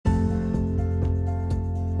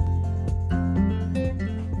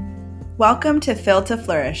Welcome to Phil to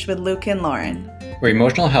Flourish with Luke and Lauren, where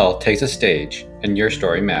emotional health takes a stage and your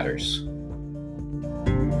story matters.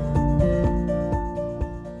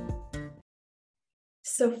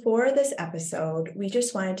 So for this episode, we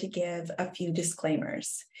just wanted to give a few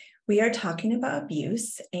disclaimers. We are talking about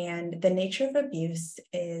abuse, and the nature of abuse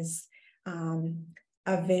is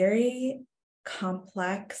a very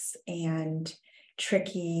complex and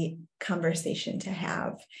tricky conversation to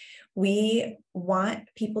have. We want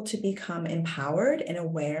people to become empowered and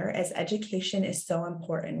aware, as education is so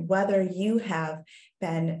important, whether you have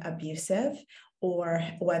been abusive or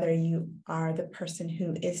whether you are the person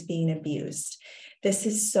who is being abused. This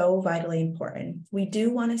is so vitally important. We do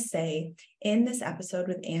want to say in this episode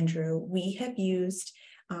with Andrew, we have used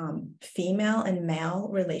female and male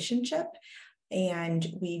relationship, and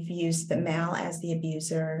we've used the male as the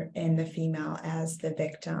abuser and the female as the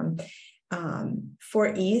victim.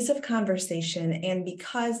 For ease of conversation, and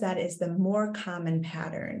because that is the more common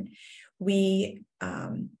pattern, we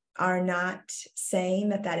are not saying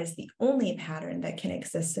that that is the only pattern that can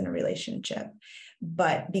exist in a relationship,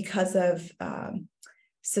 but because of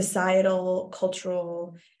societal,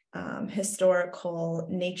 cultural, historical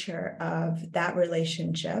nature of that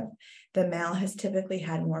relationship, the male has typically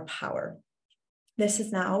had more power. This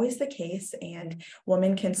is not always the case, and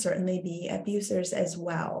women can certainly be abusers as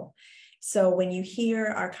well. So when you hear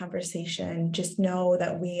our conversation, just know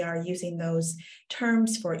that we are using those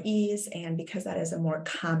terms for ease, and because that is a more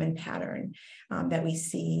common pattern that we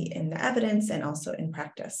see in the evidence and also in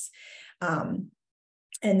practice. And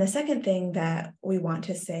the second thing that we want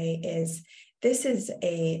to say is this is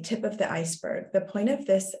a tip of the iceberg. The point of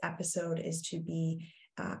this episode is to be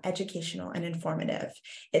educational and informative.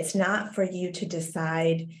 It's not for you to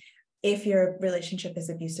decide if your relationship is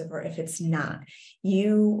abusive or if it's not.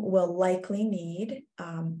 You will likely need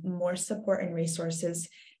more support and resources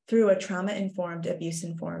through a trauma-informed,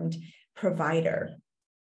 abuse-informed provider.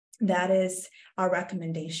 That is our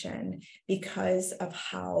recommendation because of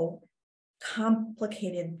how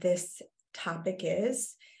complicated this topic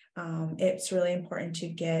is. It's really important to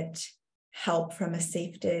get help from a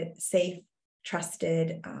safe,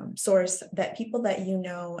 trusted source, that people that you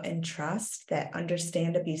know and trust that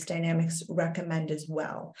understand abuse dynamics recommend as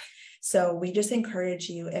well. So we just encourage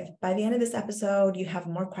you, if by the end of this episode you have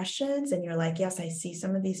more questions and you're like, yes, I see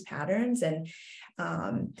some of these patterns and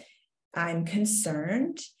I'm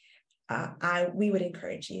concerned, we would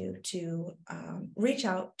encourage you to reach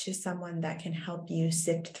out to someone that can help you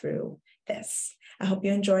sift through this. I hope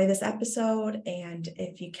you enjoy this episode, and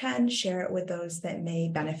if you can, share it with those that may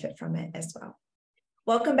benefit from it as well.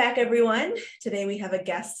 Welcome back, everyone. Today we have a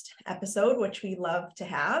guest episode, which we love to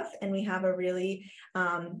have, and we have a really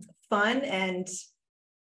fun and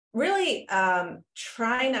really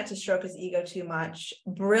try not to stroke his ego too much,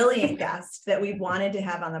 brilliant guest that we wanted to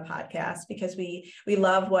have on the podcast because we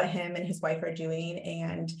love what him and his wife are doing,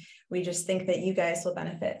 and we just think that you guys will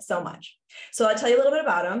benefit so much. So I'll tell you a little bit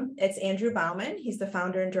about him. It's Andrew Bauman. He's the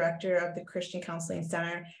founder and director of the Christian Counseling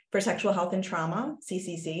Center for Sexual Health and Trauma,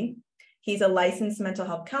 CCC. He's a licensed mental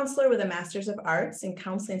health counselor with a Master's of Arts in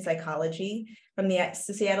Counseling Psychology from the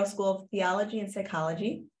Seattle School of Theology and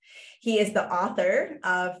Psychology. He is the author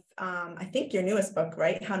of, I think, your newest book,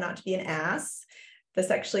 right? How Not to Be an Ass, The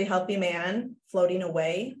Sexually Healthy Man, Floating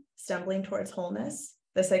Away, Stumbling Towards Wholeness,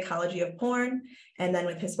 The Psychology of Porn, and then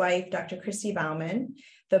with his wife, Dr. Christy Bauman,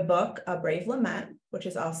 the book, A Brave Lament, which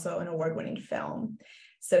is also an award-winning film.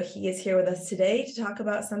 So he is here with us today to talk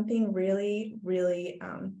about something really, really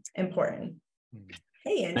important.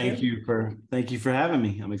 Hey, Andrew. Thank you for having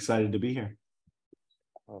me. I'm excited to be here.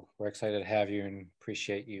 Well, we're excited to have you and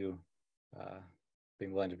appreciate you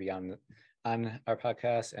being willing to be on our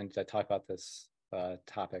podcast and to talk about this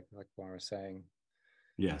topic, like Lauren was saying.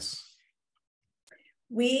 Yes.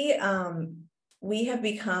 We have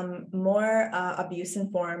become more abuse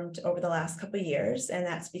informed over the last couple of years, and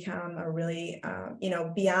that's become a really,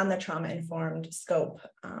 beyond the trauma informed scope,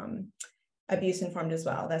 abuse informed as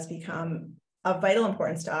well. That's become of vital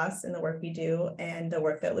importance to us in the work we do and the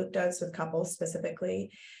work that Luke does with couples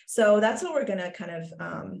specifically. So that's what we're going to kind of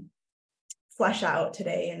flesh out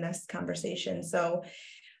today in this conversation. So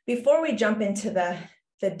before we jump into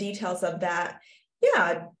the details of that,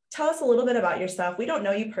 tell us a little bit about yourself. We don't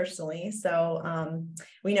know you personally, so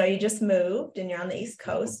we know you just moved and you're on the East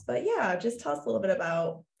Coast, but just tell us a little bit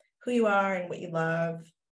about who you are and what you love.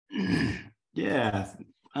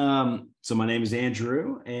 So my name is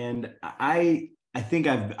Andrew, and I think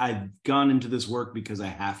I've gone into this work because I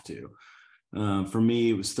have to. For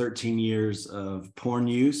me, it was 13 years of porn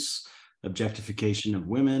use, objectification of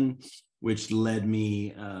women, which led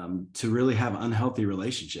me to really have unhealthy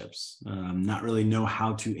relationships, not really know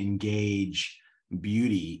how to engage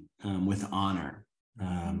beauty with honor.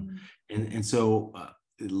 And so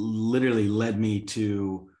it literally led me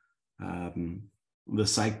to the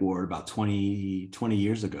psych ward about 20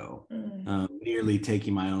 years ago, nearly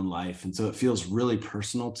taking my own life. And so it feels really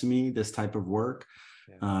personal to me, this type of work.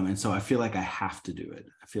 And so I feel like I have to do it.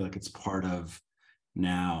 I feel like it's part of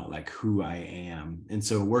now, like who I am. And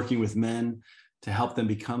so working with men to help them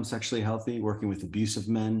become sexually healthy, working with abusive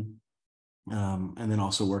men, and then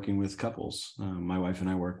also working with couples. My wife and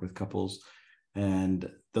I work with couples, and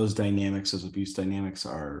those dynamics, those abuse dynamics,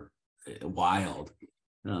 are wild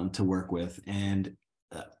to work with. And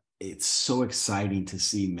it's so exciting to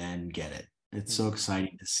see men get it. It's so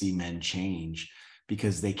exciting to see men change,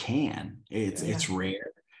 because they can. It's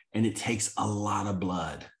rare, and it takes a lot of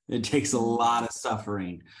blood. It takes a lot of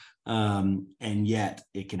suffering, and yet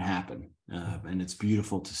it can happen. And it's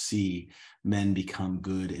beautiful to see men become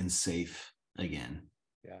good and safe again.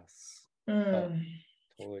 Yes.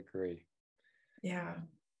 Totally agree. Yeah.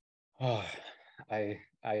 Oh, I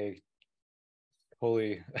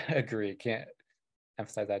totally agree. Can't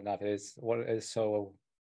emphasize that enough. It is so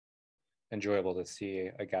enjoyable to see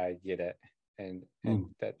a guy get it, and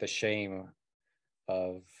that the shame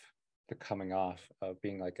of the coming off of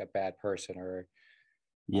being like a bad person, or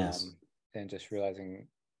and just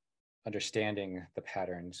understanding the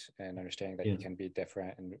patterns, and understanding that he can be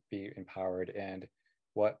different and be empowered, and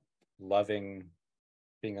what being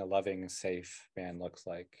a loving, safe man looks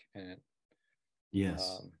like. And it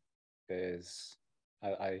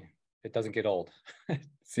doesn't get old. It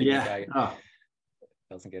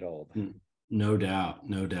doesn't get old. No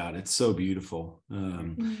doubt. It's so beautiful.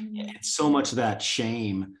 It's so much of that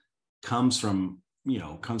shame comes from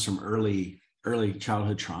early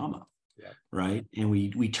childhood trauma. Right. And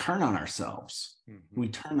we turn on ourselves. We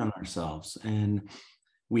turn on ourselves, and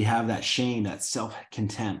we have that shame, that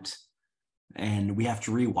self-contempt, and we have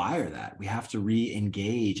to rewire that. We have to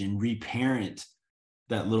re-engage and reparent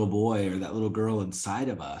that little boy or that little girl inside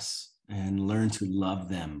of us, and learn to love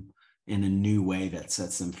them in a new way that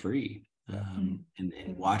sets them free. And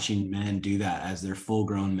watching men do that as they're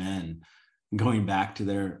full-grown men, going back to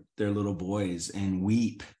their little boys, and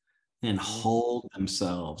weep and hold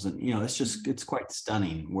themselves. And, it's quite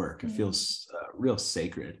stunning work. It feels real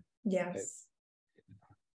sacred. Yes.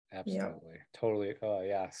 Absolutely. Totally. Oh,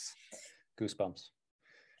 yes. Goosebumps.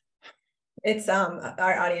 It's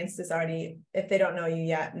our audience is already, if they don't know you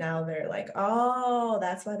yet, now they're like, oh,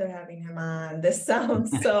 that's why they're having him on. This sounds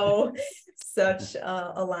such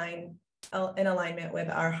in alignment with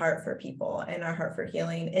our heart for people and our heart for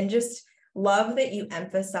healing. And just love that you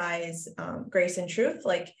emphasize grace and truth.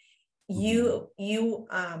 Like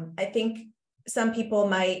I think some people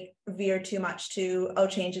might veer too much to, oh,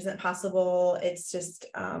 change isn't possible. It's just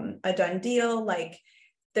a done deal. Like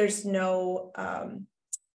there's no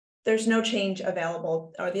change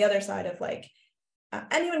available, or the other side of like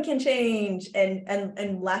anyone can change,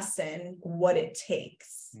 and lessen what it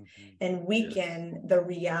takes, and weaken the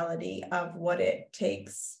reality of what it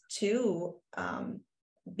takes to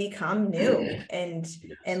become new and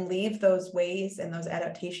leave those ways and those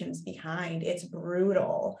adaptations behind. It's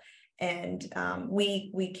brutal. And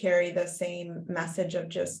we carry the same message of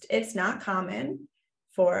just, it's not common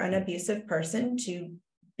for an abusive person to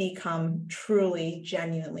become truly,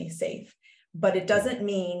 genuinely safe, but it doesn't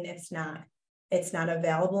mean it's not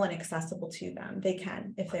available and accessible to them. They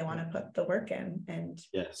can, if they want to put the work in. And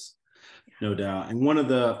no doubt. And one of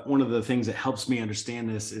the things that helps me understand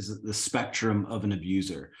this is the spectrum of an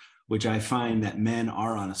abuser, which I find that men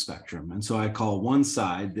are on a spectrum. And so I call one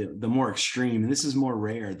side, the more extreme, and this is more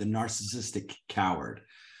rare, the narcissistic coward.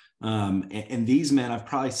 And these men, I've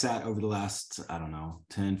probably sat over the last,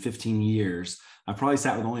 10, 15 years, I've probably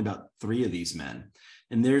sat with only about 3 of these men.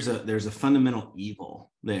 And there's a fundamental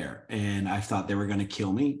evil there. And I thought they were going to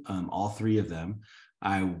kill me, all 3 of them.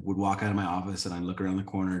 I would walk out of my office and I'd look around the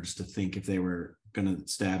corner just to think if they were going to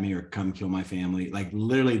stab me or come kill my family, like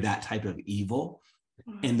literally that type of evil.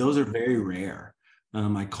 And those are very rare.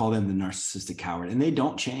 I call them the narcissistic coward, and they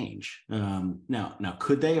don't change. Now,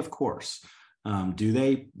 could they? Of course. Do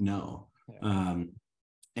they? No.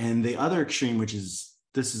 And the other extreme,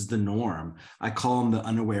 this is the norm, I call them the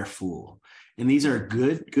unaware fool. And these are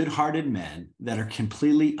good-hearted men that are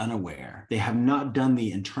completely unaware. They have not done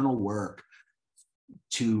the internal work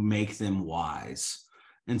to make them wise.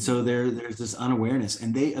 And so there's this unawareness,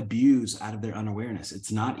 and they abuse out of their unawareness.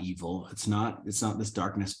 It's not evil. It's not this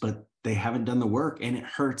darkness, but they haven't done the work, and it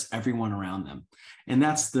hurts everyone around them. And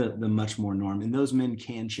that's the much more norm. And those men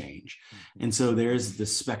can change. And so there's the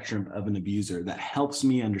spectrum of an abuser that helps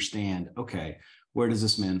me understand, okay, where does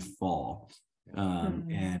this man fall?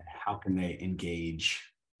 And how can they engage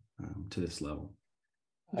to this level?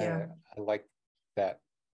 Yeah. I like that,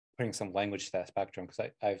 putting some language to that spectrum, because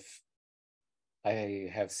I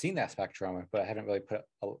have seen that spectrum, but I haven't really put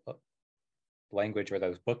a language or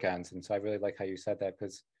those bookends. And so I really like how you said that,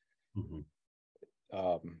 because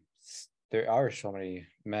there are so many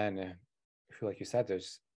men who, like you said,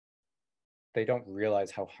 they don't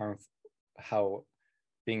realize how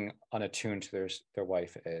being unattuned to their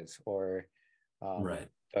wife is, or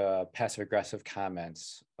passive aggressive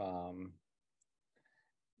comments.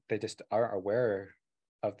 They just aren't aware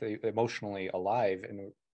of the emotionally alive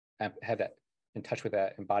and have that in touch with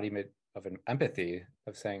that embodiment of an empathy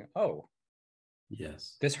of saying, oh,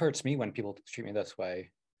 yes, this hurts me when people treat me this way.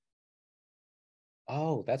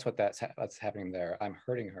 Oh, that's what's happening there. I'm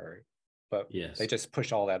hurting her. But they just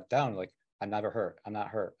push all that down. Like, I'm never hurt. I'm not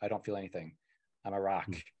hurt. I don't feel anything. I'm a rock.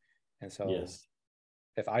 And so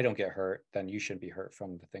if I don't get hurt, then you shouldn't be hurt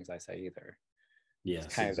from the things I say either. Yes,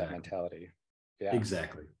 it's kind of that mentality. Yeah,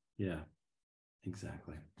 exactly. Yeah,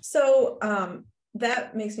 exactly. So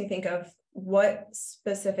that makes me think of, what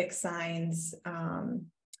specific signs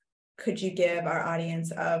could you give our audience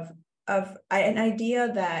of an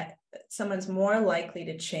idea that someone's more likely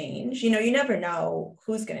to change? You never know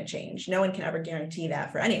who's going to change. No one can ever guarantee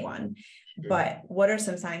that for anyone. Sure. But what are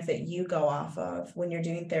some signs that you go off of when you're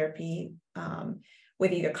doing therapy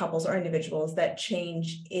with either couples or individuals, that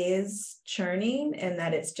change is churning and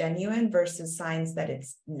that it's genuine, versus signs that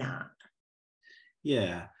it's not?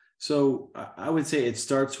 Yeah. So I would say it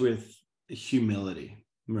starts with humility,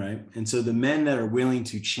 right? And so the men that are willing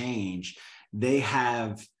to change, they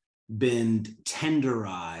have been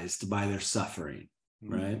tenderized by their suffering,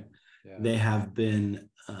 right? Yeah. They have been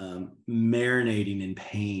marinating in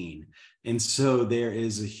pain. And so there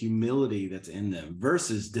is a humility that's in them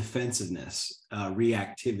versus defensiveness,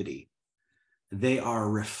 reactivity. They are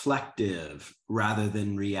reflective rather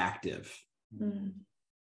than reactive,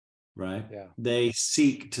 right? Yeah. They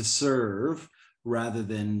seek to serve rather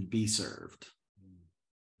than be served.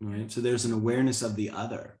 Right. So there's an awareness of the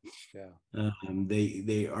other. Yeah.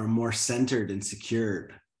 They are more centered and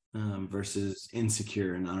secured versus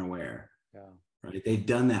insecure and unaware. Yeah. Right. They've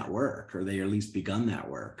done that work, or they at least begun that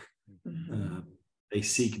work. They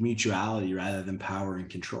seek mutuality rather than power and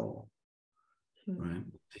control. Right.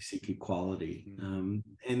 They seek equality, and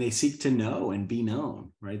they seek to know and be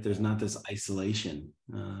known. Right. There's not this isolation,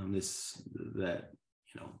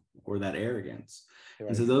 or that arrogance. Right.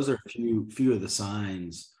 And so those are few of the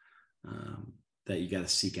signs that you got to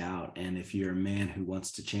seek out. And if you're a man who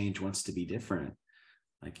wants to change, wants to be different,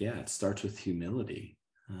 it starts with humility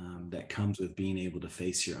that comes with being able to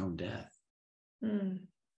face your own death. And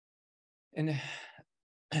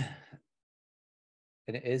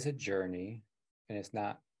it is a journey, and it's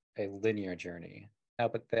not a linear journey. Now,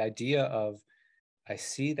 but the idea of, I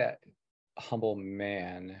see that humble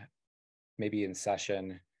man maybe in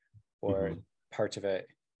session or parts of it,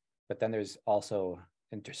 but then there's also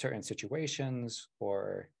in certain situations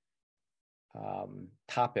or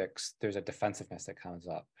topics, there's a defensiveness that comes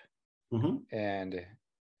up. And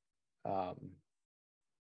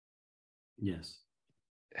yes,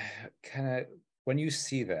 kind of, when you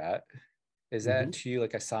see that, is that to you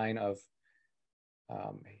like a sign of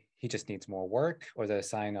he just needs more work, or is it a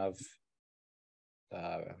sign of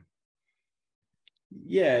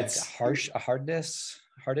it's a hardness?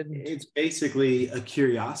 It's basically a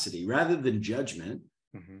curiosity rather than judgment.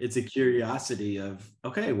 It's a curiosity of,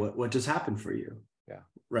 okay, what just happened for you? Yeah.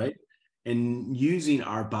 Right. And using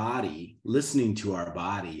our body, listening to our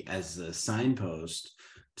body as a signpost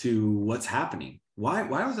to what's happening. Why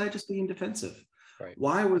was I just being defensive? Right.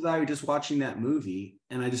 Why was I just watching that movie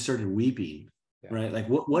and I just started weeping? Yeah. Right. Like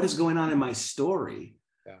what is going on in my story?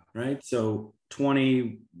 Yeah. Right. So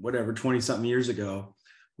 20 something years ago,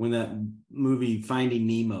 when that movie Finding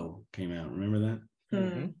Nemo came out, remember that?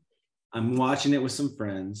 I'm watching it with some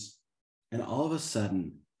friends, and all of a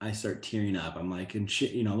sudden I start tearing up. I'm like, and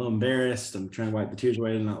shit, a little embarrassed. I'm trying to wipe the tears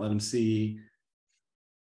away and not let them see.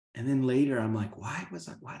 And then later I'm like, why did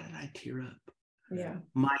I tear up? Yeah.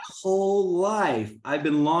 My whole life, I've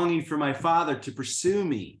been longing for my father to pursue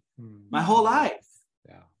me. My whole life.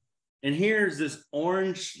 Yeah. And here's this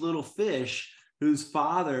orange little fish whose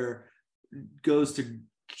father goes to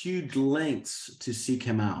huge lengths to seek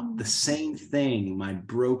him out. The same thing my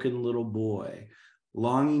broken little boy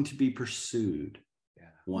longing to be pursued, Yeah.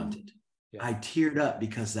 wanted. Yeah. I teared up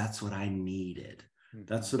because that's what I needed.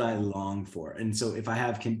 That's what I long for. And so if I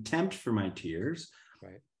have contempt for my tears,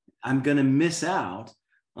 right, I'm going to miss out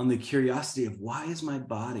on the curiosity of why is my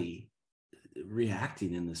body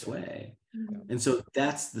reacting in this way? And so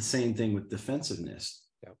that's the same thing with defensiveness.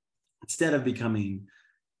 Yep. Instead of becoming,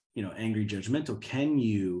 angry, judgmental, can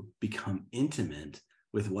you become intimate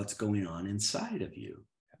with what's going on inside of you?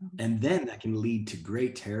 And then that can lead to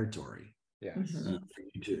great territory for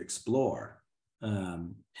you to explore.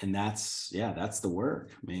 And that's the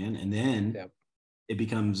work, man. And then it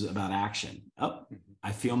becomes about action.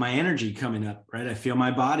 I feel my energy coming up, right? I feel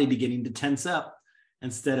my body beginning to tense up.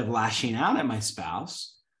 Instead of lashing out at my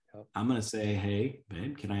spouse, I'm going to say, hey,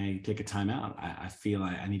 babe, can I take a time out? I feel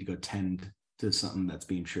I need to go tend to something that's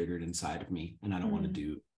being triggered inside of me, and I don't want to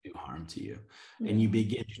do harm to you. And you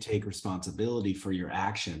begin to take responsibility for your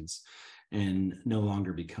actions and no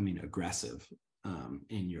longer becoming aggressive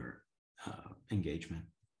in your engagement.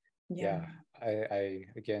 Yeah. I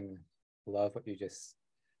again love what you just,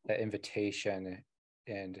 that invitation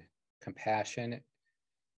and compassion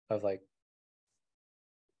of like,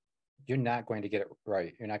 you're not going to get it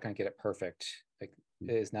right. You're not going to get it perfect. Like,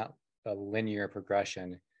 it is not a linear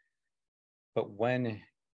progression. But when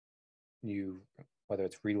you, whether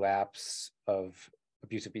it's relapse of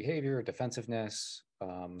abusive behavior or defensiveness,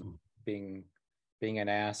 being an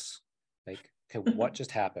ass, like, okay, what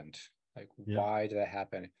just happened? Like, why did that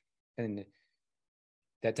happen? And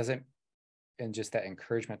that doesn't, and just that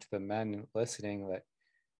encouragement to the men listening, that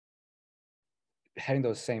having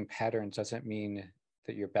those same patterns doesn't mean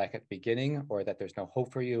that you're back at the beginning or that there's no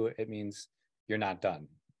hope for you. It means you're not done.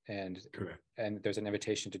 And there's an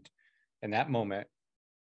invitation to, in that moment,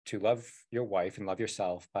 to love your wife and love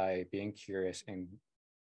yourself by being curious and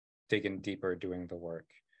digging deeper, doing the work.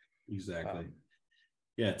 Exactly.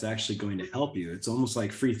 It's actually going to help you. It's almost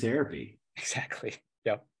like free therapy. Exactly.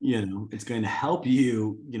 Yep. It's going to help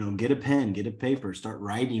you, get a pen, get a paper, start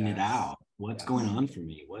writing it out. What's going on for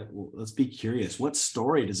me? Let's be curious. What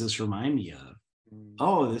story does this remind me of?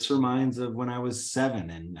 Oh, this reminds of when I was 7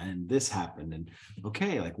 and this happened. And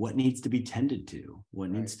okay, like, what needs to be tended to? What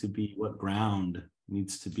needs to be, what ground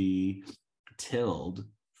needs to be tilled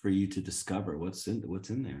for you to discover what's in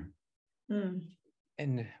there?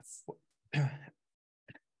 And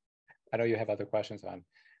I know you have other questions on,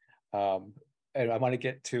 and I want to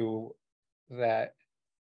get to that.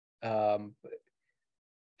 How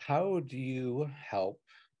do you help?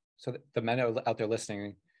 So the men out there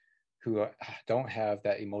listening who don't have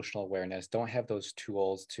that emotional awareness, don't have those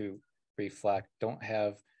tools to reflect, don't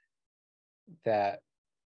have that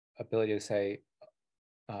ability to say,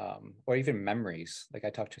 or even memories. Like, I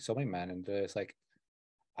talk to so many men and they're just like,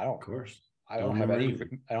 I don't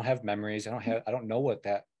have memories. I don't know what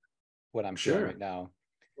I'm feeling right now.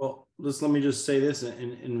 Well, let me just say this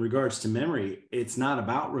in regards to memory. It's not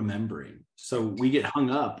about remembering. So we get hung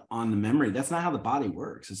up on the memory. That's not how the body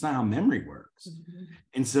works. It's not how memory works.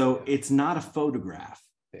 And so it's not a photograph.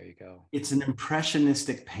 There you go. It's an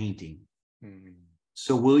impressionistic painting.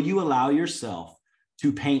 So will you allow yourself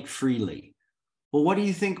to paint freely? Well, what do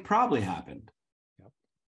you think probably happened?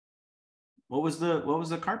 What was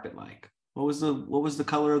the carpet like? What was the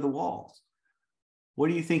color of the walls? What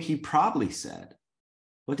do you think he probably said?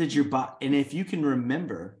 What did your body? And if you can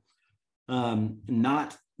remember,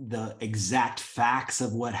 not the exact facts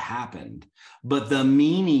of what happened, but the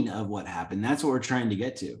meaning of what happened, that's what we're trying to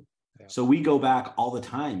get to. So we go back all the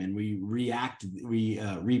time and we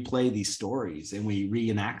replay these stories and we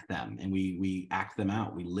reenact them and we act them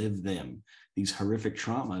out. We live them, these horrific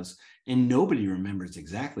traumas, and nobody remembers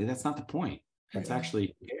exactly. That's not the point. It's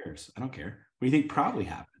actually, who cares? I don't care. What do you think probably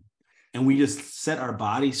happened? And we just set our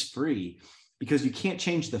bodies free, because you can't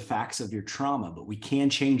change the facts of your trauma, but we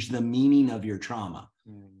can change the meaning of your trauma.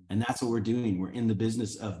 And that's what we're doing. We're in the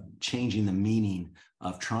business of changing the meaning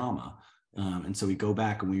of trauma. And so we go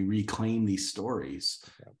back and we reclaim these stories.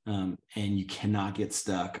 And you cannot get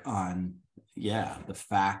stuck on, the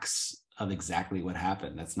facts of exactly what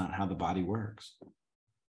happened. That's not how the body works.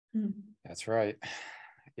 That's right.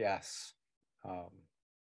 Yes.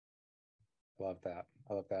 Love that.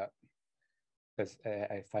 I love that. Because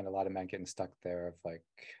I find a lot of men getting stuck there of like,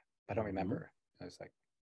 I don't remember. I was like,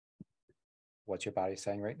 what's your body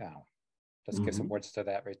saying right now? Let's get some words to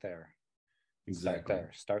that right there. Exactly.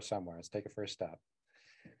 Start somewhere. Let's take a first step.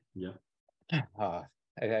 Yeah.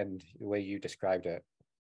 And the way you described it,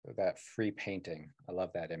 that free painting, I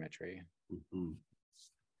love that imagery.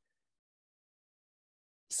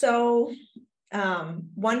 So,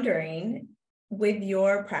 wondering, with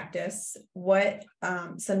your practice, what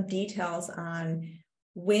some details on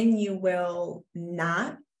when you will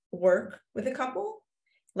not work with a couple,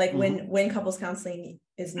 like when couples counseling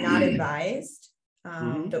is not advised,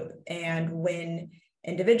 and when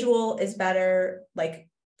individual is better, like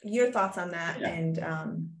your thoughts on that. And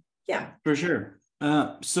for sure.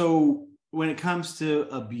 So when it comes to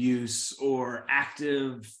abuse or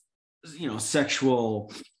active,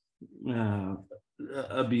 sexual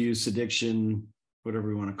abuse, addiction, whatever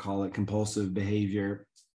we want to call it, compulsive behavior,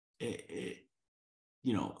 a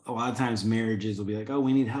lot of times marriages will be like, oh,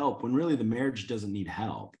 we need help, when really the marriage doesn't need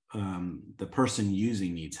help. The person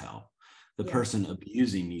using needs help. The person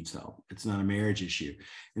abusing needs help. It's not a marriage issue.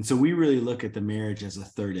 And so we really look at the marriage as a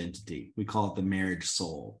third entity. We call it the marriage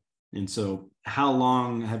soul. And so how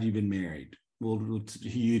long have you been married? Well,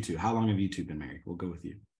 you two, how long have you two been married? We'll go with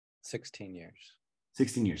you. 16 years.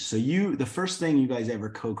 16 years. So the first thing you guys ever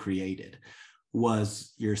co-created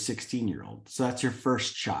was your 16-year-old. So that's your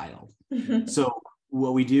first child. So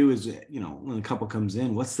what we do is, when a couple comes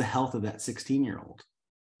in, what's the health of that 16-year-old,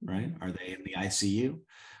 right? Are they in the ICU,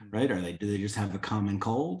 right? Do they just have a common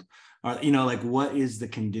cold? Or, what is the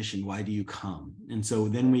condition? Why do you come? And so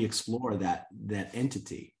then we explore that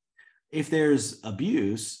entity. If there's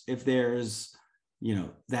abuse, if there's,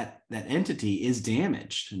 that entity is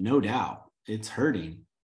damaged, no doubt, it's hurting,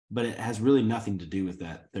 but it has really nothing to do with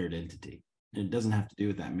that third entity. It doesn't have to do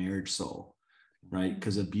with that marriage soul, right?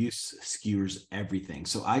 Because abuse skewers everything.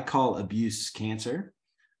 So I call abuse cancer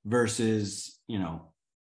versus,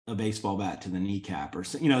 a baseball bat to the kneecap, or,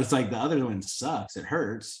 it's like the other one sucks. It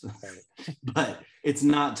hurts, but it's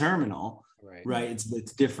not terminal, right? It's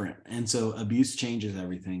different. And so abuse changes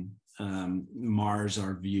everything. Mars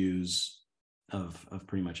our views of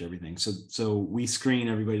pretty much everything. So we screen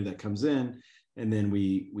everybody that comes in, and then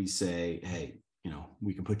we say, hey,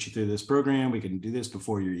 we can put you through this program. We can do this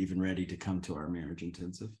before you're even ready to come to our marriage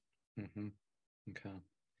intensive. Okay.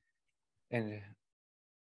 And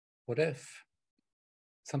what if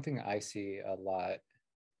something I see a lot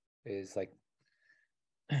is like,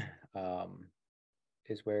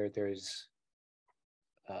 is where there's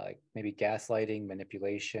like maybe gaslighting,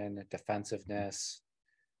 manipulation, defensiveness.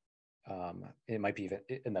 It might be even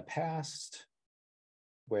in the past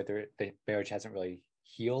where the marriage hasn't really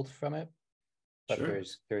healed from it, but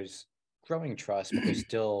there's growing trust, but there's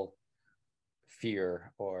still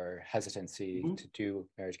fear or hesitancy to do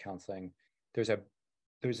marriage counseling.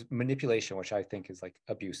 There's manipulation, which I think is like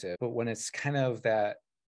abusive, but when it's kind of that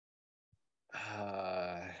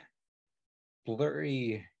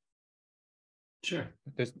blurry,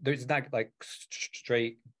 there's not like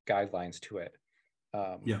straight guidelines to it.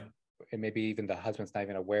 And maybe even the husband's not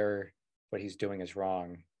even aware what he's doing is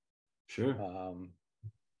wrong.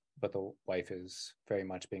 But the wife is very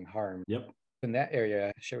much being harmed. In that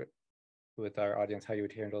area, share with our audience how you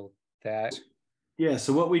would handle that. Yeah,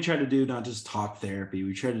 so what we try to do, not just talk therapy,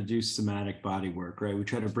 we try to do somatic body work, right? We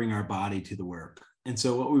try to bring our body to the work. And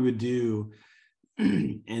so what we would do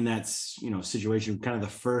in that situation, kind of the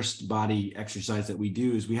first body exercise that we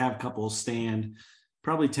do is we have couples stand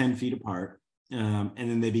probably 10 feet apart, and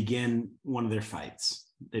then they begin one of their fights.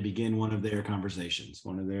 They begin one of their conversations,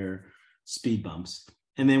 one of their speed bumps.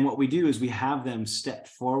 And then what we do is we have them step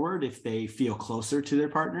forward if they feel closer to their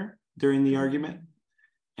partner during the argument,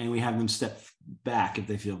 and we have them step back if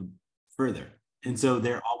they feel further. And so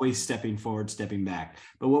they're always stepping forward, stepping back.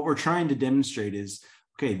 But what we're trying to demonstrate is,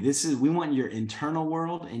 okay, we want your internal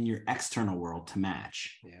world and your external world to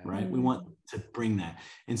match, right? We want to bring that.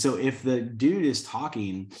 And so if the dude is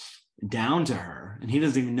talking down to her and he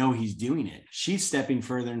doesn't even know he's doing it, she's stepping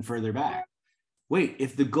further and further back. Wait,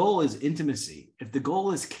 if the goal is intimacy, if the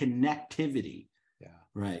goal is connectivity,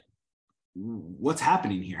 right? What's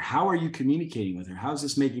happening here? How are you communicating with her? How's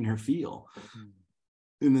this making her feel?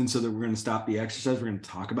 And then so that we're going to stop the exercise, we're going to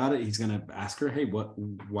talk about it. He's going to ask her, hey,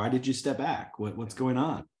 why did you step back? What's going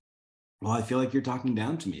on? Well, I feel like you're talking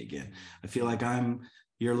down to me again. I feel like I'm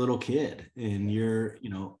your little kid and you're,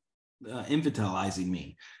 infantilizing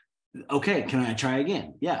me. Okay, can I try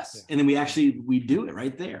again? Yes. And then we do it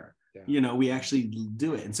right there. We actually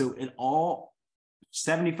do it. And so in all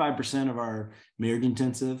 75% of our marriage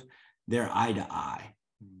intensive, they're eye to eye.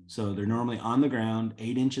 So they're normally on the ground,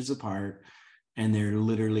 8 inches apart, and they're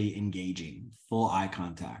literally engaging, full eye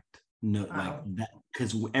contact. No, like that,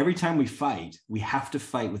 because every time we fight, we have to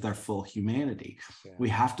fight with our full humanity. We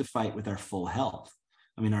have to fight with our full health.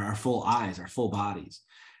 I mean, our full eyes, our full bodies.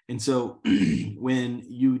 And so when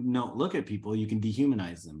you don't look at people, you can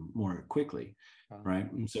dehumanize them more quickly,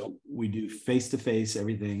 right? And so we do face-to-face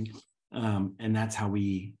everything. And that's how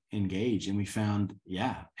we engage. And we found,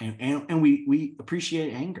 and we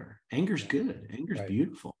appreciate anger. Anger's good. Anger's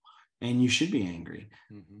beautiful. And you should be angry.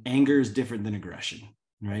 Anger is different than aggression,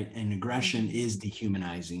 right? And aggression is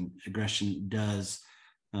dehumanizing. Aggression does,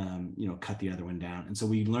 cut the other one down. And so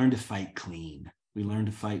we learn to fight clean. We learn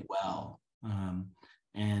to fight well.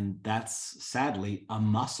 And that's sadly a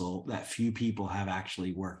muscle that few people have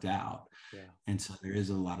actually worked out. And so there is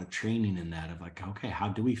a lot of training in that of like, okay, how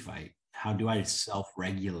do we fight? How do I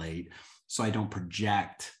self-regulate so I don't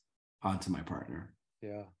project onto my partner?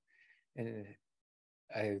 Yeah. And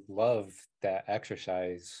I love that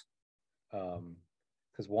exercise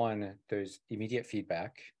because one, there's immediate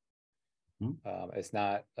feedback. It's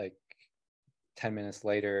not like 10 minutes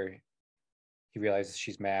later, he realizes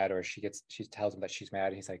she's mad, or she tells him that she's mad.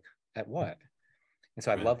 And he's like, at what? And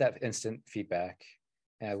so I love that instant feedback.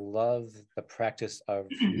 And I love the practice of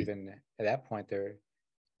even at that point there,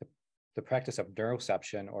 the practice of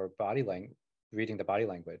neuroception or reading the body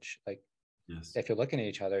language. Like if you're looking at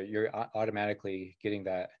each other, you're automatically getting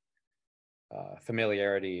that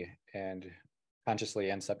familiarity, and consciously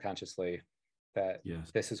and subconsciously that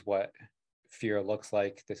this is what fear looks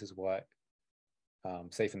like. This is what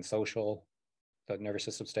safe and social, the nervous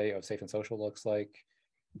system state of safe and social looks like.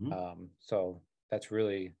 So that's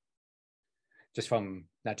really just from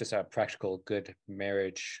not just a practical good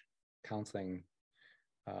marriage counseling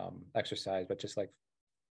exercise, but just like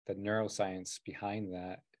the neuroscience behind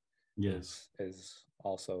that is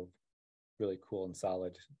also really cool and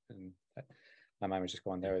solid. And my mind was just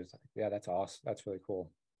going there. Is like, that's awesome. That's really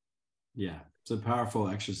cool. Yeah, it's a powerful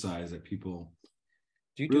exercise that people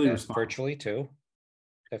do you do that virtually too?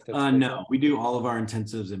 No, we do all of our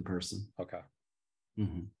intensives in person. Okay.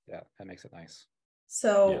 Yeah, that makes it nice.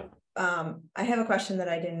 So I have a question that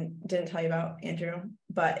I didn't tell you about, Andrew,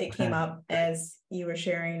 but it came up as you were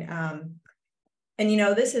sharing. And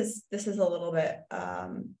this is a little bit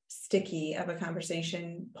sticky of a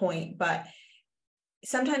conversation point, but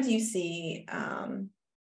sometimes you see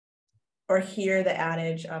or hear the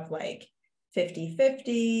adage of like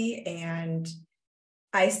 50-50. And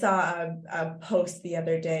I saw a post the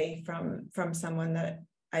other day from someone that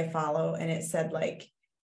I follow, and it said like,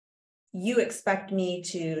 you expect me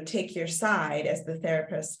to take your side as the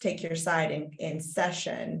therapist, take your side in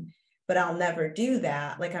session, but I'll never do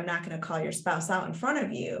that. Like, I'm not going to call your spouse out in front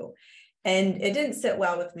of you. And it didn't sit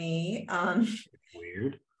well with me.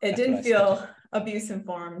 Weird. It didn't feel abuse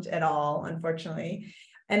informed at all, unfortunately.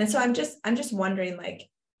 And so I'm just wondering, like,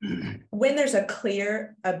 when there's a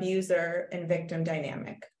clear abuser and victim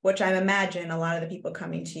dynamic, which I imagine a lot of the people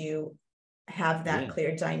coming to you have that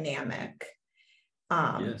clear dynamic.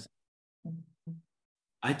 Yes.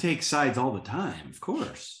 I take sides all the time, of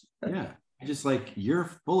course. Yeah. I just like,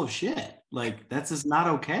 you're full of shit. Like, that's just not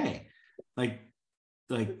okay. Like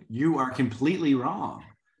you are completely wrong.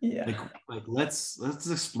 Yeah. Like let's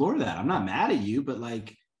explore that. I'm not mad at you, but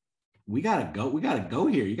like, we gotta go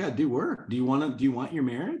here. You gotta do work. Do you want your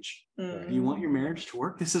marriage? Do you want your marriage to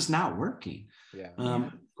work? This is not working.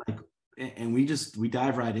 And we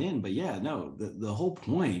dive right in. But the whole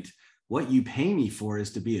point, what you pay me for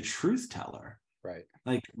is to be a truth teller. Right.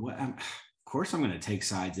 Like, of course I'm going to take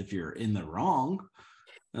sides if you're in the wrong.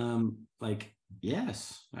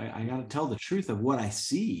 Yes, I got to tell the truth of what I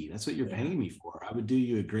see. That's what you're paying me for. I would do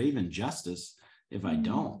you a grave injustice if I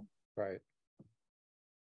don't. Right.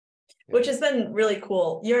 Which has been really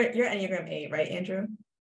cool. You're Enneagram 8, right, Andrew?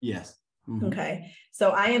 Yes. Okay. So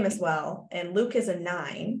I am as well. And Luke is a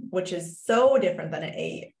 9, which is so different than an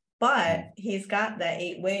 8, but he's got that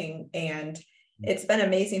 8 wing. And it's been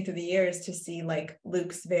amazing through the years to see like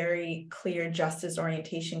Luke's very clear justice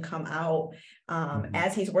orientation come out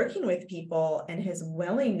as he's working with people, and his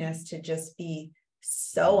willingness to just be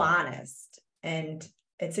so honest. And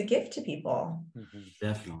it's a gift to people.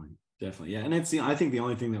 Definitely. Yeah. And I think the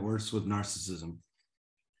only thing that works with narcissism,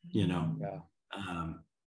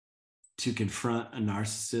 to confront a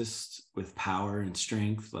narcissist with power and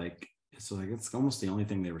strength, it's almost the only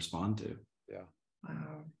thing they respond to. Yeah.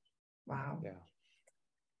 Wow. Yeah.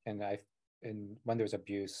 And when there's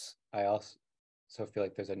abuse, I also feel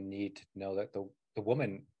like there's a need to know that the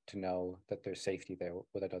woman to know that there's safety there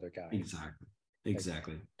with another guy.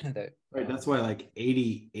 Exactly. Right. That's why I think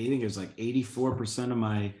it was 84% of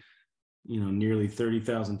my, nearly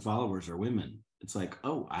 30,000 followers are women. It's like,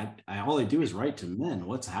 oh, all I do is write to men.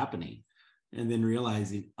 What's happening? And then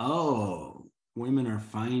realizing, women are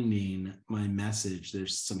finding my message.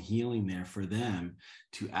 There's some healing there for them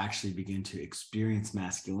to actually begin to experience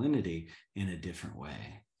masculinity in a different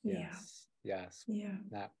way. Yes. Yeah.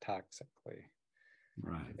 Not toxically.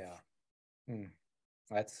 Right. Yeah.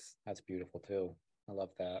 That's beautiful too. I love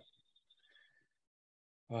that.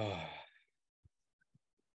 Oh.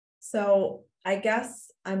 So I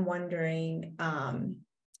guess I'm wondering,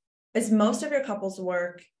 is most of your couples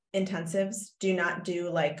work intensives? Do you not do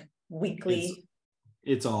like weekly?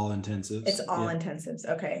 It's all intensives. It's all intensives.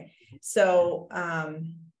 Okay. So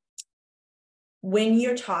when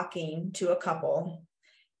you're talking to a couple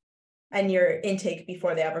and your intake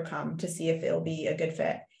before they ever come to see if it'll be a good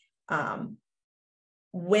fit,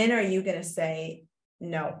 when are you going to say,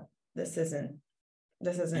 no, this isn't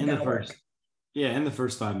going to work? Yeah, in the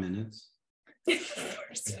first 5 minutes.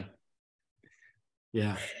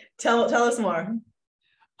 Yeah. Tell us more.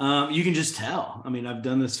 You can just tell. I mean, I've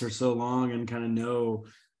done this for so long and kind of know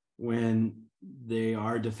when they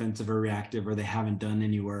are defensive or reactive, or they haven't done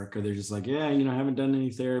any work, or they're just like, yeah, I haven't done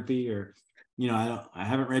any therapy, or, I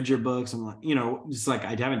haven't read your books. I'm like, just like,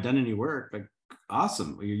 I haven't done any work. Like,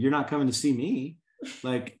 awesome. You're not coming to see me.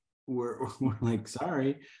 Like, we're like,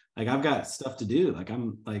 sorry. Like, I've got stuff to do. Like,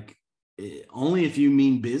 I'm like, only if you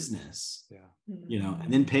mean business,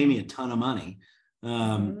 and then pay me a ton of money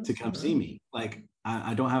to come see me. Like,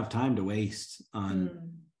 I don't have time to waste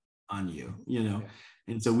on you,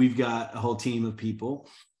 And so we've got a whole team of people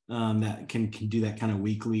that can do that kind of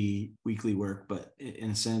weekly work. But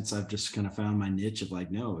in a sense, I've just kind of found my niche of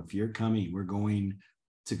like, no, if you're coming, we're going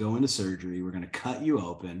to go into surgery. We're going to cut you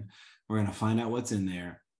open. We're going to find out what's in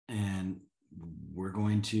there, and we're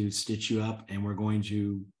going to stitch you up, and we're going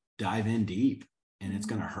to dive in deep, and it's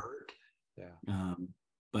going to hurt. Yeah.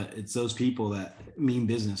 But it's those people that mean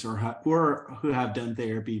business, or who have done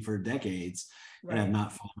therapy for decades and have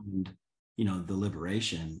not found, the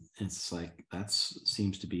liberation. It's like,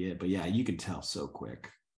 seems to be it. But yeah, you can tell so quick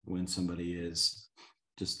when somebody is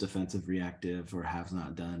just defensive, reactive, or has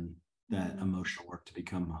not done that emotional work to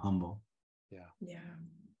become humble. Yeah.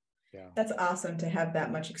 That's awesome to have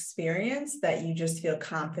that much experience that you just feel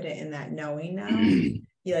confident in that knowing now.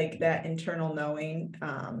 You like that internal knowing.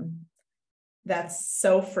 That's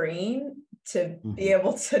so freeing to be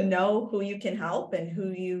able to know who you can help and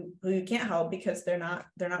who you can't help, because they're not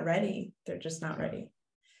ready. They're just not ready.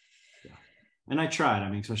 Yeah. And I tried,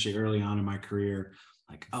 especially early on in my career,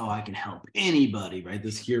 like, oh, I can help anybody, right?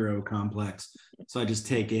 This hero complex. So I just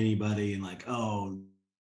take anybody and like, oh,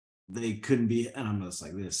 they couldn't be. And I'm just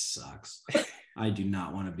like, this sucks. I do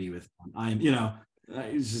not want to be with them.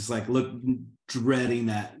 It's just like, dreading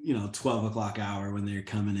that, 12 o'clock hour when they're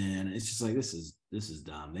coming in. It's just like, this is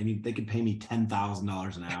dumb. They could pay me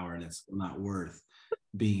 $10,000 an hour, and it's not worth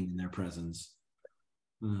being in their presence.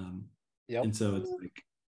 And so it's like,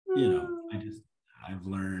 I've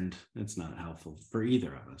learned it's not helpful for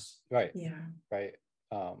either of us. Right. Yeah. Right.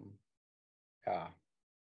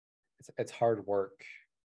 It's hard work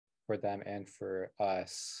for them and for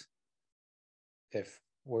us. If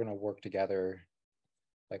we're going to work together,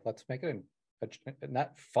 like, let's make it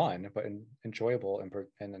not fun, but enjoyable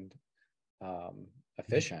and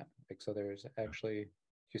efficient. Like, so there's actually,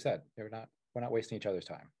 you said, we're not wasting each other's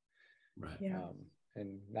time. Right. Yeah.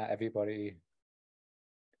 And not everybody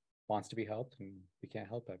wants to be helped, and we can't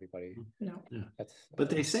help everybody. No. Yeah. But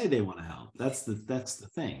they say they want to help. That's the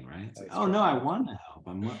thing, right? It's like, oh no, I want to help.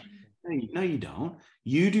 No, you don't.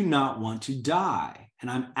 You do not want to die, and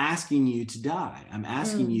I'm asking you to die. I'm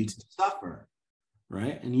asking you to suffer,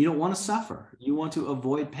 right? And you don't want to suffer. You want to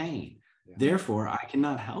avoid pain. Yeah. Therefore, I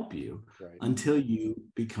cannot help you until you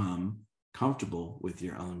become comfortable with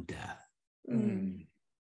your own death.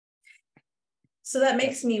 So that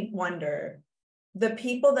makes me wonder, the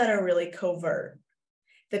people that are really covert,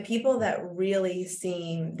 the people that really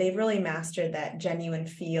they've really mastered that genuine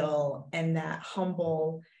feel and that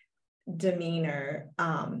humble demeanor.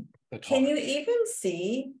 Can you even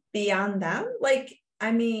see beyond them? Like,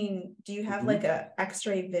 do you have like a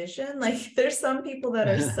X-ray vision? Like, there's some people that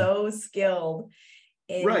are so skilled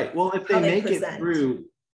in right. Well, if they make it through,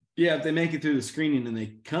 if they make it through the screening and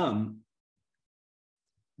they come,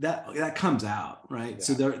 that comes out, right? Yeah.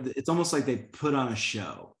 So it's almost like they put on a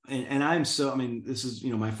show. And I'm so, this is,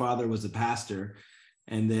 my father was a pastor,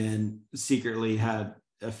 and then secretly had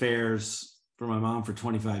affairs for my mom for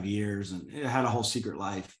 25 years and had a whole secret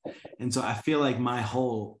life. And so I feel like my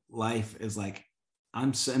whole life is like,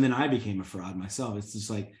 and then I became a fraud myself. It's just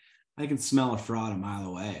like, I can smell a fraud a mile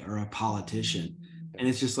away, or a politician. And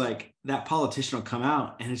it's just like, that politician will come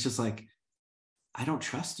out, and it's just like, I don't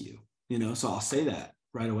trust you, so I'll say that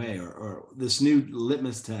right away. Or this new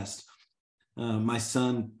litmus test. My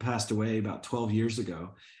son passed away about 12 years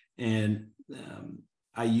ago. And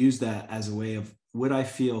I used that as a way of, would I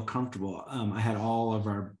feel comfortable? I had all of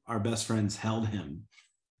our best friends held him,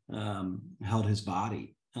 held his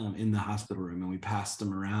body. in the hospital room, and we passed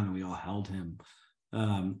him around and we all held him.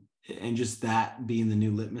 And just that being the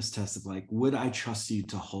new litmus test of like, would I trust you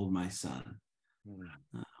to hold my son?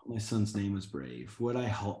 My son's name was Brave. Would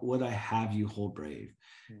I have you hold Brave?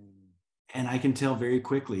 And I can tell very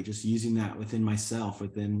quickly, just using that within myself,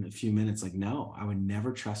 within a few minutes, like, no, I would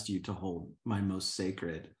never trust you to hold my most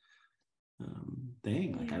sacred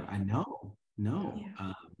thing. Like, I know, no.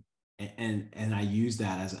 And I use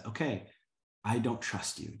that as, okay, I don't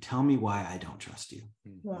trust you. Tell me why I don't trust you.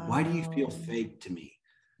 Wow. Why do you feel fake to me?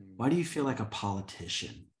 Why do you feel like a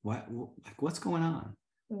politician? What's going on?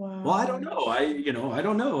 Wow. Well, I don't know. I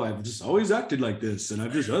don't know. I've just always acted like this, and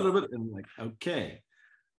I've just, and I'm like, okay,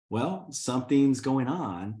 well, something's going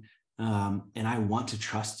on, and I want to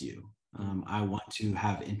trust you. I want to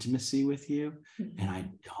have intimacy with you, and I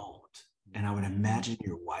don't. And I would imagine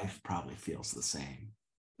your wife probably feels the same.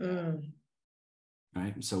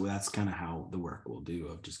 Right. So that's kind of how the work will do,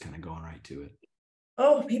 of just kind of going right to it.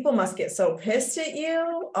 Oh, people must get so pissed at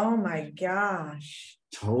you. Oh my gosh.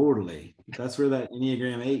 Totally. That's where that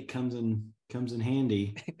Enneagram 8 comes in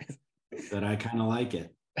handy. That I kind of like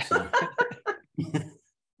it. So.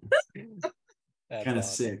 Kind of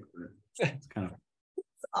sick, but it's kind of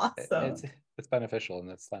awesome. It's beneficial in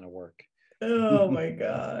this line of work. Oh my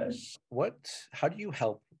gosh. How do you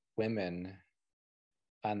help women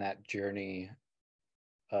on that journey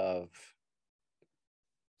of,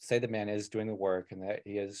 say the man is doing the work and that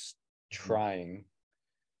he is trying,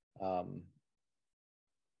 how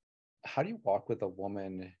do you walk with a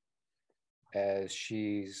woman as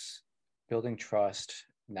she's building trust,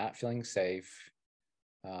 not feeling safe,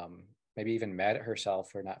 maybe even mad at herself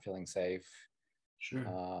for not feeling safe?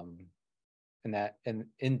 Sure. In that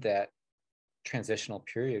transitional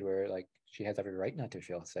period where like she has every right not to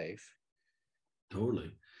feel safe.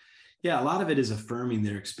 Totally. Yeah, a lot of it is affirming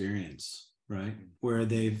their experience, right? Where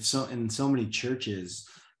they've in so many churches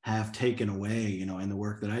have taken away, in the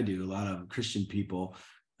work that I do, a lot of Christian people,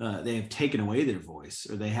 they have taken away their voice,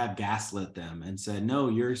 or they have gaslit them and said, no,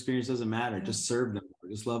 your experience doesn't matter. Just serve them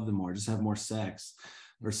more, just love them more, just have more sex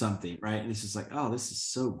or something, right? And it's just like, oh, this is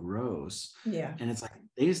so gross. Yeah. And it's like,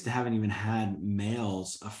 they just haven't even had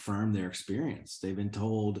males affirm their experience. They've been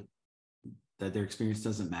told that their experience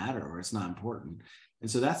doesn't matter, or it's not important. And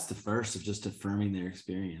so that's the first, of just affirming their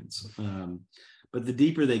experience. But the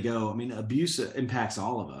deeper they go, abuse impacts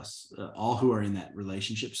all of us, all who are in that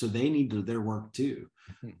relationship. So they need to do their work too.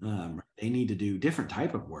 They need to do different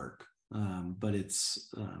type of work, but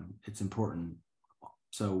it's important.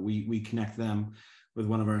 So we connect them with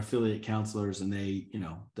one of our affiliate counselors, and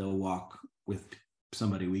they'll walk with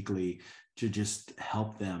somebody weekly to just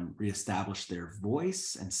help them reestablish their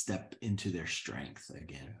voice and step into their strength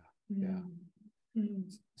again. Yeah.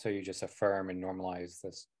 So you just affirm and normalize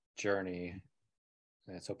this journey,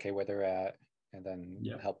 and it's okay where they're at, and then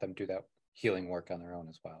help them do that healing work on their own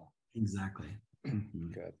as well. Exactly.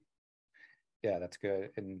 Good. Yeah, that's good.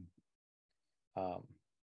 And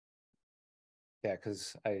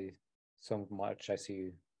because I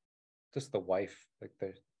see just the wife, like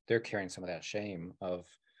they're carrying some of that shame of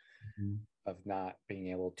not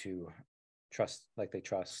being able to trust like they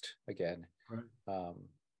trust again. Right.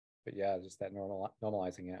 But yeah, just that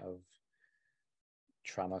normalizing it of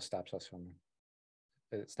trauma stops us from,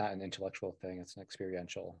 it's not an intellectual thing, it's an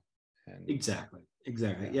experiential. And exactly.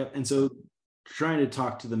 Yep. And so trying to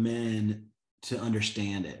talk to the men to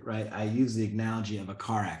understand it, right? I use the analogy of a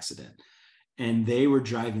car accident, and they were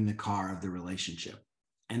driving the car of the relationship,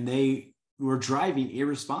 and they were driving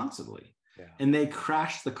irresponsibly, and they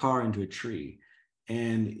crashed the car into a tree,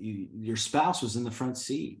 and your spouse was in the front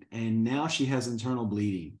seat, and now she has internal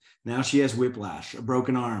bleeding. Now she has whiplash, a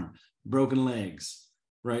broken arm, broken legs,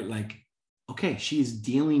 right? Like, okay, she is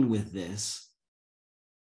dealing with this.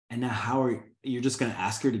 And now you're just going to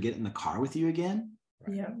ask her to get in the car with you again?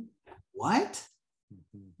 Yeah. What?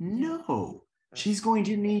 No, she's going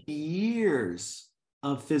to need years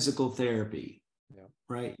of physical therapy,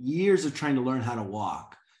 right? Years of trying to learn how to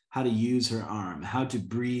walk, how to use her arm, how to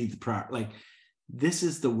breathe properly. Like, this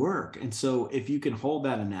is the work. And so if you can hold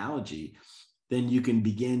that analogy, then you can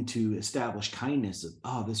begin to establish kindness of,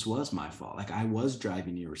 oh, this was my fault. Like, I was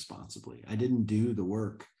driving irresponsibly. I didn't do the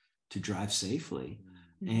work to drive safely.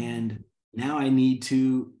 And now I need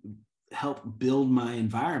to help build my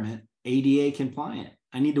environment ADA compliant.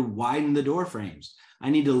 I need to widen the door frames.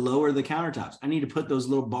 I need to lower the countertops. I need to put those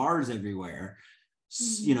little bars everywhere,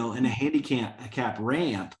 and a handicap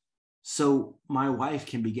ramp, so my wife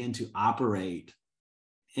can begin to operate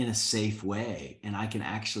in a safe way, and I can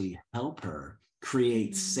actually help her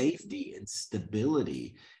create safety and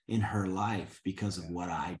stability in her life because of what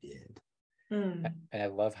I did. Mm. And I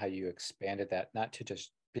love how you expanded that, not to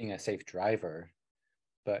just being a safe driver,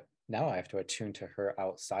 but now I have to attune to her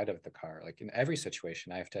outside of the car. Like in every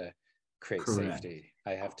situation, I have to create Correct. safety.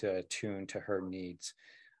 I have to attune to her needs.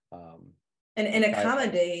 And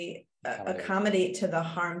By accommodate to the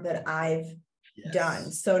harm that I've done.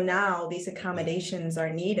 Yes. So now these accommodations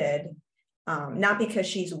are needed, not because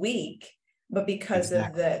she's weak, but because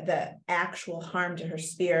Exactly. of the actual harm to her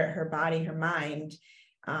spirit, her body, her mind.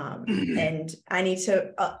 And I need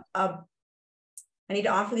to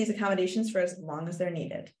offer these accommodations for as long as they're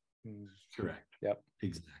needed. Correct. Yep.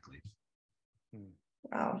 Exactly.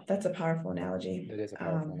 Wow, that's a powerful analogy. It is a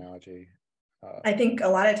powerful analogy. I think a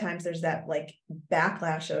lot of times there's that like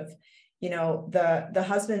backlash of, you know, the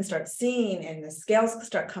husband starts seeing and the scales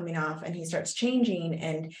start coming off and he starts changing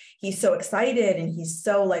and he's so excited and he's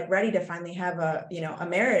so like ready to finally have a, you know, a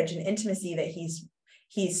marriage and intimacy that he's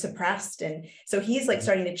suppressed. And so he's like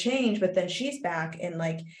starting to change, but then she's back in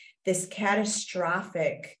like this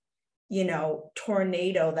catastrophic, you know,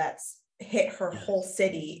 tornado that's hit her whole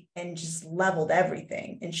city and just leveled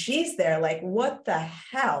everything. And she's there like, what the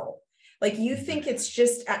hell? Like you think it's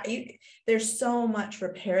just, there's so much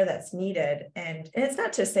repair that's needed. And it's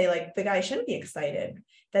not to say like the guy shouldn't be excited.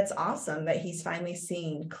 That's awesome that he's finally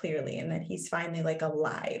seeing clearly and that he's finally like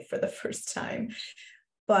alive for the first time.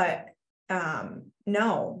 But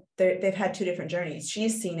no, they've had two different journeys.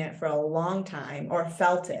 She's seen it for a long time or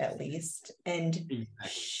felt it at least. And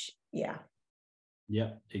yeah.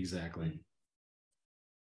 Yep, exactly.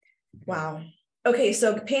 Wow. Okay,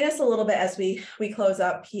 so paint us a little bit as we close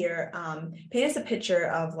up here. Paint us a picture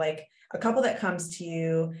of like a couple that comes to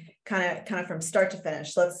you kind of from start to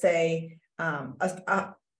finish. Let's say one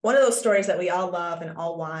of those stories that we all love and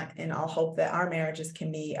all want and all hope that our marriages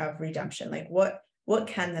can be of redemption. Like what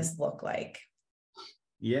can this look like?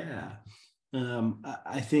 Yeah.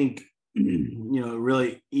 I think, you know,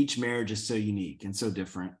 really each marriage is so unique and so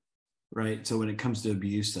different, right? So when it comes to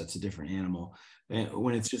abuse, that's a different animal. And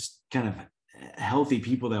when it's just kind of healthy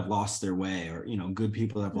people that have lost their way, or, you know, good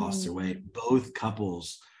people that have lost their way, both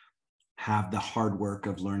couples have the hard work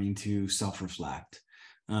of learning to self-reflect.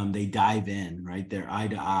 They dive in, right? They're eye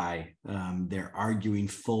to eye. They're arguing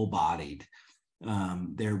full-bodied.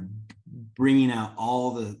 They're bringing out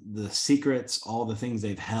all the secrets, all the things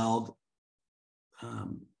they've held,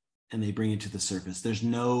 and they bring it to the surface. There's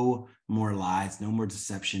no more lies, no more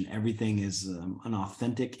deception. Everything is an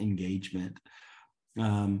authentic engagement.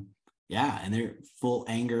 And they're full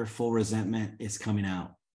anger, full resentment is coming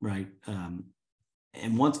out, right?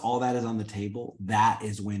 And once all that is on the table, that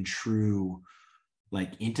is when true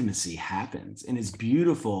like intimacy happens. And it's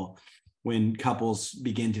beautiful when couples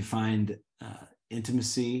begin to find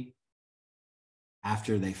intimacy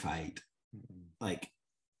after they fight. Like,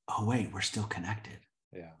 oh wait, we're still connected.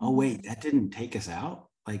 Yeah. Oh wait, that didn't take us out.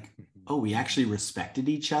 Like, oh, we actually respected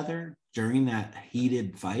each other during that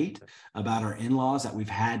heated fight about our in-laws that we've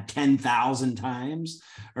had 10,000 times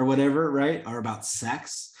or whatever, right? Or about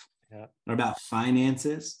sex, or about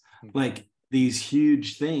finances. Like these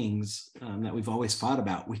huge things that we've always fought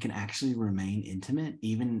about, we can actually remain intimate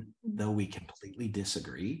even though we completely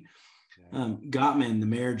disagree. Gottman, the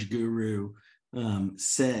marriage guru,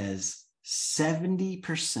 says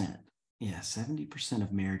 70%, 70%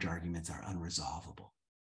 of marriage arguments are unresolvable.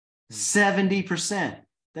 70%.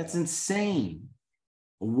 That's insane.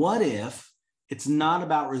 What if it's not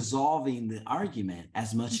about resolving the argument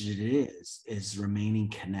as much as it is remaining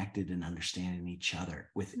connected and understanding each other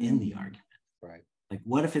within the argument? Right. Like,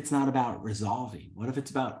 what if it's not about resolving? What if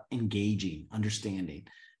it's about engaging, understanding?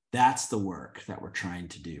 That's the work that we're trying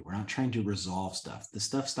to do. We're not trying to resolve stuff. The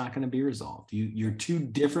stuff's not going to be resolved. You're two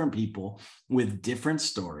different people with different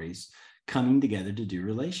stories coming together to do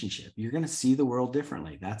relationship. You're going to see the world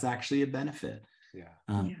differently. That's actually a benefit.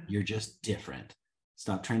 You're just different.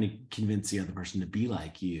 Stop trying to convince the other person to be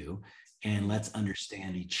like you, and let's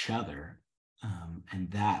understand each other.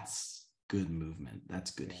 And that's good movement.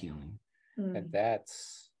 That's good healing. And that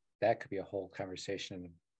could be a whole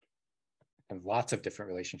conversation and lots of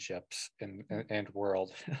different relationships and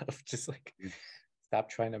world of just like stop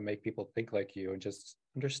trying to make people think like you and just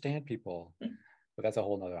understand people. But that's a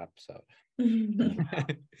whole nother episode.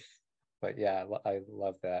 But yeah, I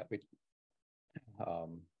love that. I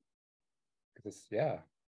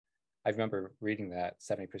remember reading that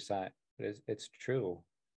 70%. It's true.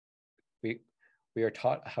 We are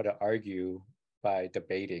taught how to argue by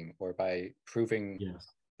debating or by proving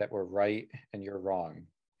that we're right and you're wrong.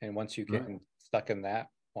 And once you get stuck in that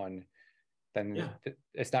one, then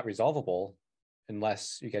it's not resolvable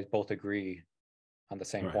unless you guys both agree on the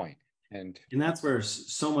same point. And that's where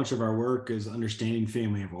so much of our work is understanding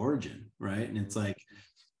family of origin, right? And it's like,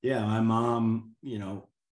 yeah, my mom,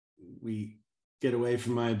 we get away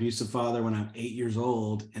from my abusive father when I'm 8 years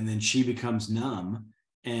old, and then she becomes numb,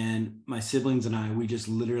 and my siblings and we just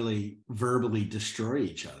literally verbally destroy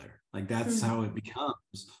each other. Like that's how it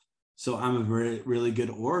becomes. So I'm a really good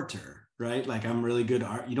orator, right? Like I'm really good.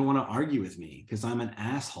 You don't want to argue with me because I'm an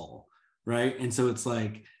asshole, right? And so it's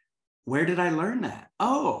like, where did I learn that?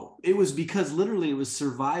 Oh, it was because literally it was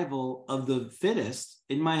survival of the fittest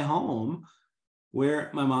in my home, where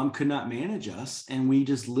my mom could not manage us, and we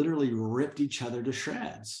just literally ripped each other to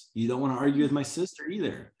shreds. You don't want to argue with my sister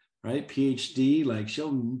either, right? PhD, like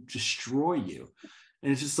she'll destroy you.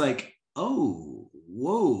 And it's just like, oh,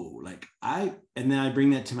 whoa, like and then I bring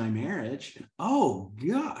that to my marriage. And, oh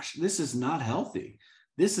gosh, this is not healthy.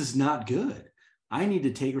 This is not good. I need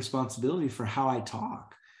to take responsibility for how I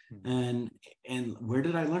talk. And where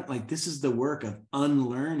did I learn? Like, this is the work of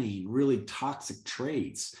unlearning really toxic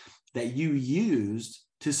traits that you used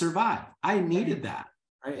to survive. I needed that,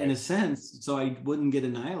 right? In a sense, so I wouldn't get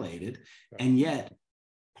annihilated. And yet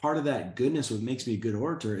part of that goodness, what makes me a good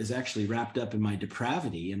orator, is actually wrapped up in my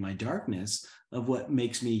depravity and my darkness of what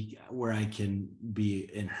makes me where I can be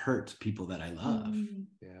and hurt people that I love.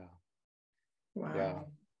 Yeah. Wow. Yeah.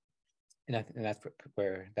 And that's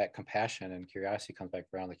where that compassion and curiosity comes back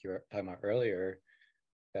around, like you were talking about earlier,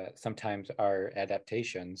 that sometimes our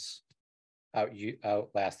adaptations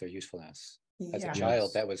outlast their usefulness. As a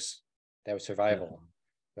child, that was survival.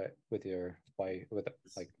 But with your wife,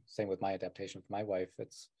 same with my adaptation with my wife,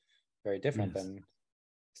 it's very different than,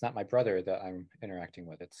 it's not my brother that I'm interacting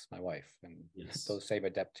with, it's my wife. And those same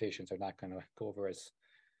adaptations are not going to go over as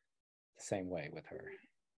the same way with her.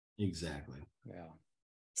 Exactly. Yeah.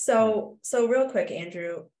 So real quick,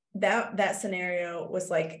 Andrew, that scenario was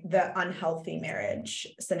like the unhealthy marriage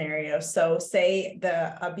scenario. So say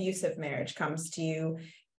the abusive marriage comes to you,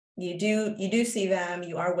 you do see them,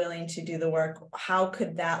 you are willing to do the work. How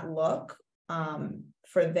could that look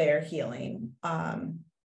for their healing? Well,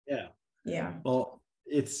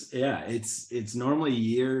 it's normally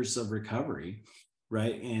years of recovery,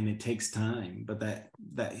 right? And it takes time, but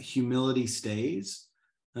that humility stays.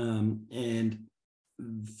 And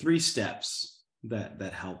 3 steps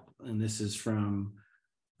that help, and this is from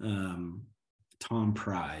Tom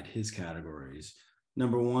Pride, his categories.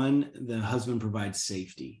 Number 1, the husband provides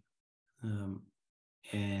safety,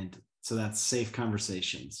 and so that's safe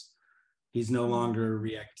conversations. He's no longer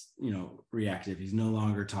reactive. He's no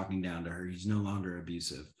longer talking down to her. He's no longer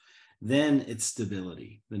abusive. Then it's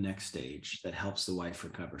stability, the next stage that helps the wife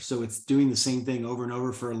recover. So it's doing the same thing over and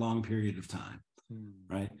over for a long period of time,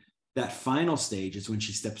 right? That final stage is when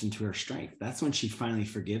she steps into her strength. That's when she finally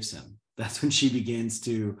forgives him. That's when she begins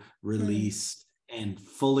to release and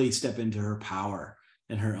fully step into her power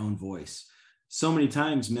and her own voice. So many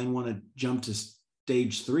times men want to jump to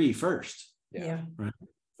stage 3 first. Right?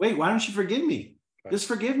 Wait, why don't you forgive me? Just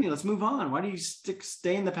forgive me. Let's move on. Why do you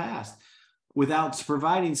stay in the past without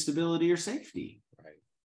providing stability or safety?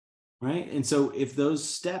 Right. And so if those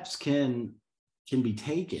steps can be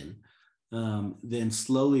taken, then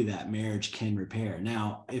slowly that marriage can repair.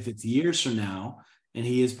 Now, if it's years from now and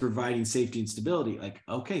he is providing safety and stability, like,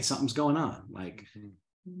 okay, something's going on. Like,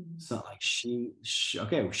 so like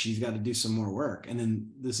she's got to do some more work. And then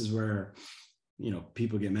this is where,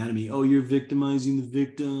 people get mad at me. Oh, you're victimizing the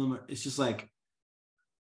victim. It's just like,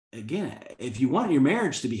 again, if you want your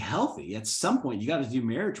marriage to be healthy, at some point you got to do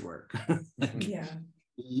marriage work.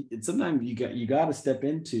 Sometimes you got to step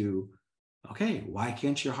into, okay, why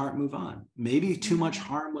can't your heart move on? Maybe too much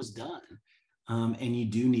harm was done, and you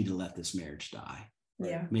do need to let this marriage die.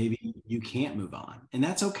 Maybe you can't move on, and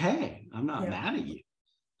that's okay. I'm not mad at you.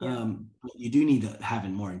 But you do need to have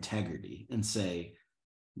more integrity and say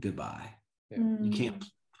goodbye. You can't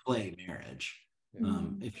play marriage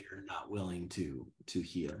if you're not willing to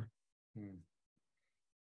heal.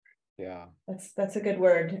 That's a good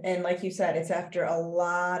word. And like you said, it's after a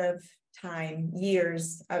lot of time,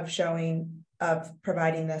 years of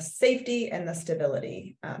providing the safety and the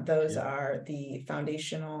stability. Those are the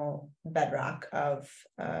foundational bedrock of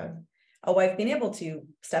a wife being able to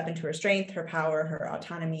step into her strength, her power, her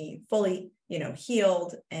autonomy, fully,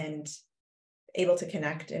 healed and able to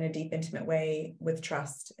connect in a deep, intimate way with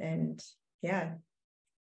trust. And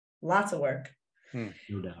lots of work. No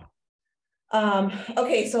doubt.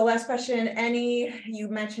 Okay, so last question. You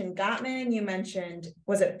mentioned Gottman, you mentioned,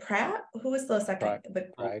 was it Pratt? Who was the second?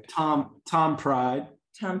 Pride. Tom Pride.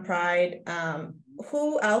 Tom Pride.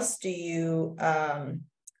 Who else do you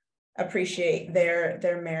appreciate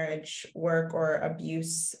their marriage work or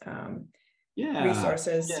abuse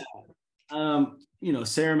resources?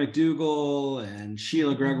 Sarah McDougall and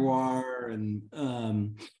Sheila Gregoire and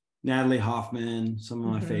Natalie Hoffman, some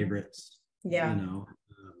of my favorites. Yeah.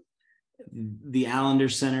 The Allender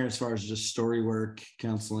Center, as far as just story work,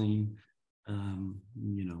 counseling,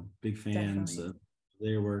 big fans Definitely. of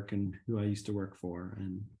their work and who I used to work for.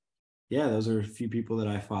 And yeah, those are a few people that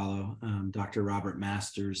I follow. Dr. Robert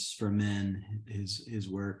Masters for Men, his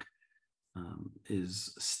work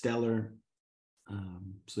is stellar.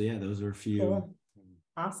 So yeah, those are a few. Cool.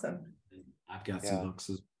 Awesome. I've got some books.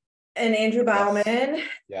 And Andrew Bauman.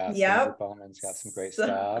 Yeah. Yep. Andrew Bauman's got some great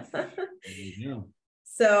stuff. There you go.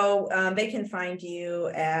 So they can find you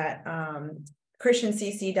at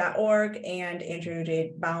christiancc.org and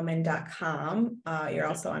andrewjbauman.com. You're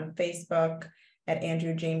also on Facebook at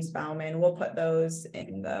Andrew James Bauman. We'll put those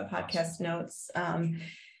in the podcast notes. And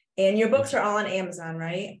your books are all on Amazon,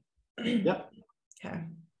 right? Yep. Okay.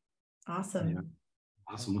 Awesome. Yeah.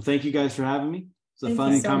 Awesome. Well, thank you guys for having me. It's a Thank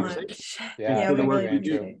fun you so conversation. much. Yeah, we really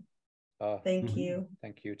appreciate it. Thank Mhm. you.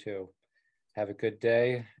 Thank you too. Have a good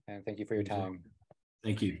day, and thank you for your time.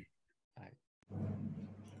 Thank you.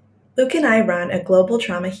 Luke and I run a global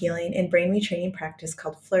trauma healing and brain retraining practice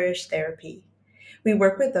called Flourish Therapy. We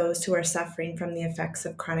work with those who are suffering from the effects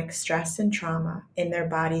of chronic stress and trauma in their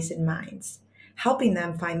bodies and minds, helping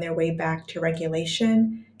them find their way back to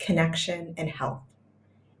regulation, connection, and health.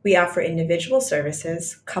 We offer individual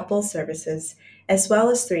services, couple services, as well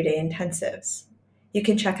as 3-day intensives. You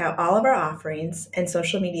can check out all of our offerings and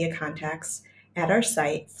social media contacts at our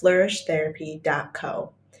site,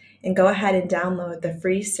 flourishtherapy.co, and go ahead and download the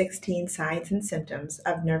free 16 signs and symptoms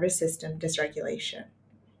of nervous system dysregulation.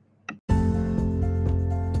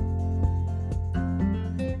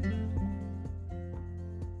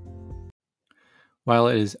 While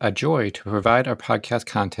it is a joy to provide our podcast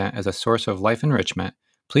content as a source of life enrichment,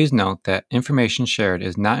 please note that information shared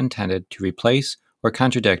is not intended to replace or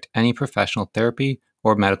contradict any professional therapy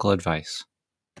or medical advice.